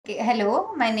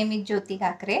Hello, my name is Jyoti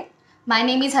Kakre. My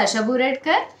name is Harsha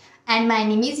Buradkar and my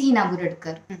name is Hina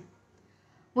Buradkar.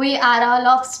 We are all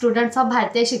of students of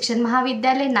Bharatiya Shikshan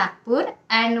Mahavidyalaya Nagpur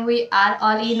and we are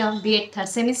all in a B.Ed third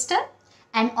semester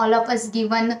and all of us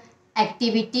given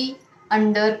activity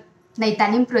under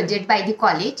Naitanim project by the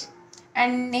college.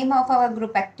 And name of our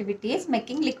group activity is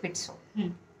making liquid soap.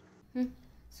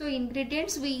 So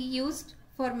ingredients we used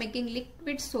for making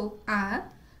liquid soap are,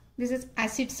 this is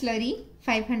acid slurry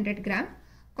 500 gram,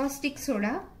 caustic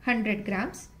soda 100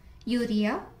 grams,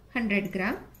 urea 100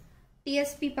 gram,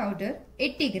 TSP powder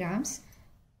 80 grams,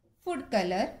 food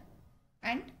color,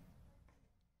 and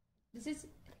this is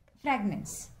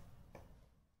fragrance.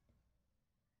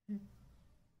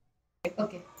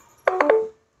 Okay.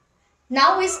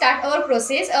 Now we start our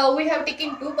process. We have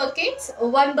taken two buckets.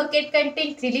 One bucket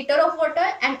contains 3 liters of water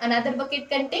and another bucket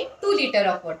contains 2 liters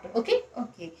of water. Okay.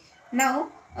 Okay. Now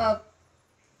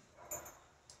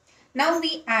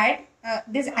we add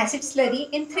this acid slurry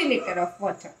in 3 liters of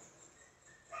water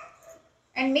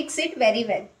and mix it very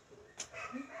well.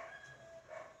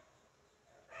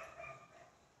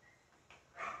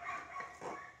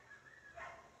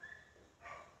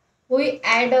 We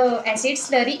add acid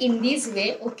slurry in this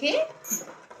way. Okay.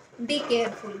 Be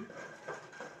careful.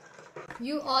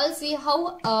 You all see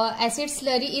how acid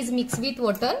slurry is mixed with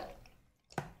water.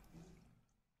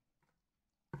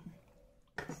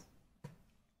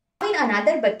 In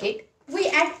another bucket, we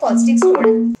add caustic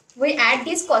soda. We add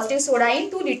this caustic soda in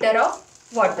 2 liters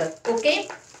of water. Okay.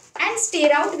 And stir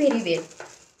out very well.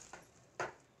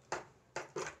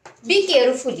 Be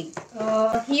carefully.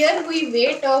 Here we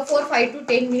wait for 5 to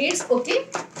 10 minutes. Okay.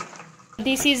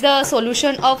 This is the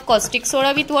solution of caustic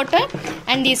soda with water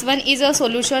and this one is a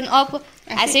solution of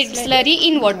acid slurry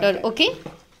in water. Okay.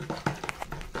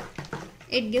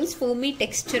 It gives foamy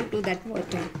texture to that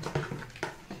water.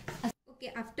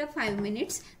 Okay, after 5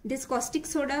 minutes, this caustic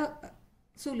soda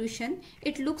solution,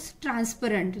 it looks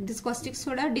transparent. This caustic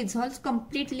soda dissolves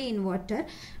completely in water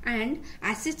and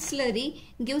acid slurry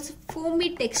gives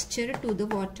foamy texture to the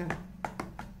water.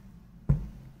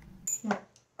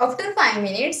 After 5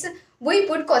 minutes, we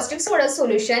put caustic soda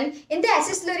solution in the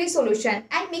acid slurry solution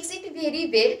and mix it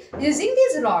very well using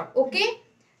this rod. Okay.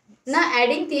 Now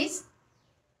adding this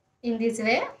in this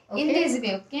way. Okay. In this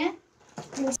way. Okay.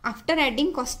 After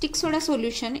adding caustic soda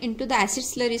solution into the acid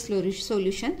slurry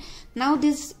solution, now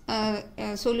this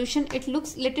solution, it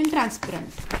looks little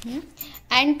transparent.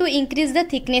 And to increase the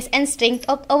thickness and strength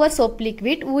of our soap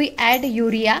liquid, we add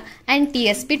urea and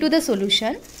TSP to the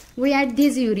solution. We add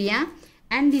this urea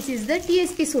and this is the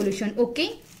TSP solution.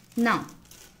 Okay. Now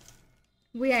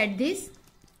we add this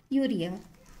urea.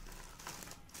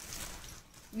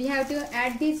 We have to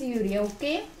add this urea.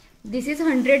 Okay. This is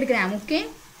 100 gram. Okay.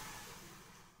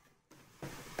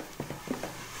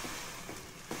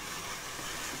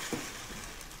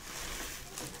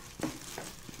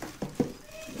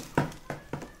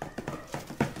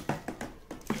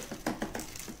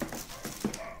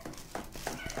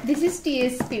 This is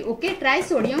TSP, okay, try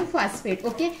sodium phosphate,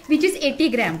 okay, which is 80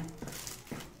 gram.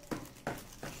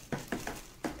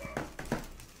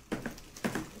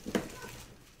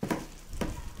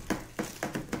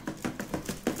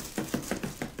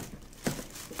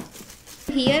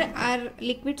 Here our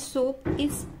liquid soap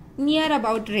is near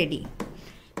about ready.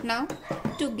 Now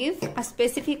to give a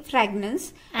specific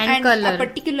fragrance and a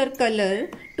particular color,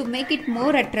 to make it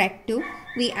more attractive,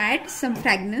 we add some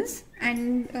fragrance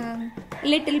and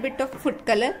little bit of food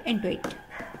color into it.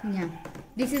 Yeah,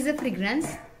 this is a fragrance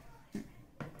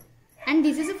and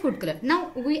this is a food color.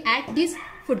 Now we add this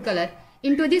food color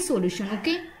into this solution.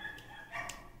 Okay.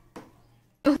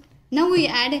 Now we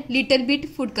add little bit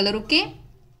food color. Okay,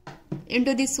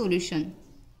 into this solution.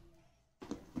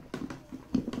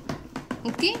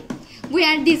 Okay, we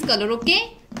add this color.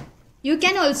 Okay, you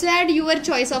can also add your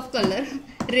choice of color,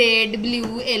 red,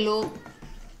 blue, yellow.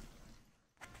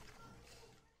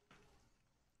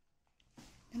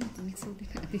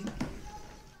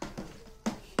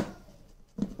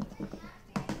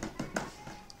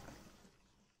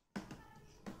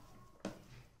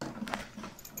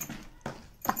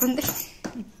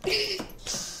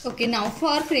 Okay, now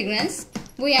for fragrance,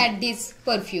 we add this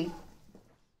perfume.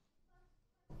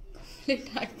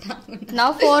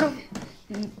 Now for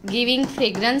giving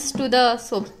fragrance to the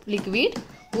soap liquid,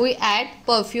 we add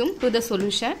perfume to the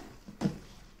solution.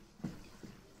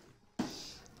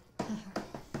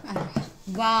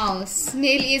 Wow,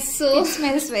 smell is so... It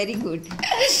smells very good.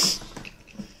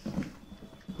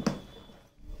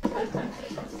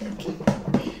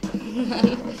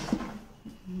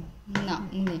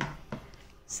 No.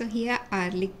 So here our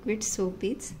liquid soap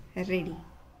is ready.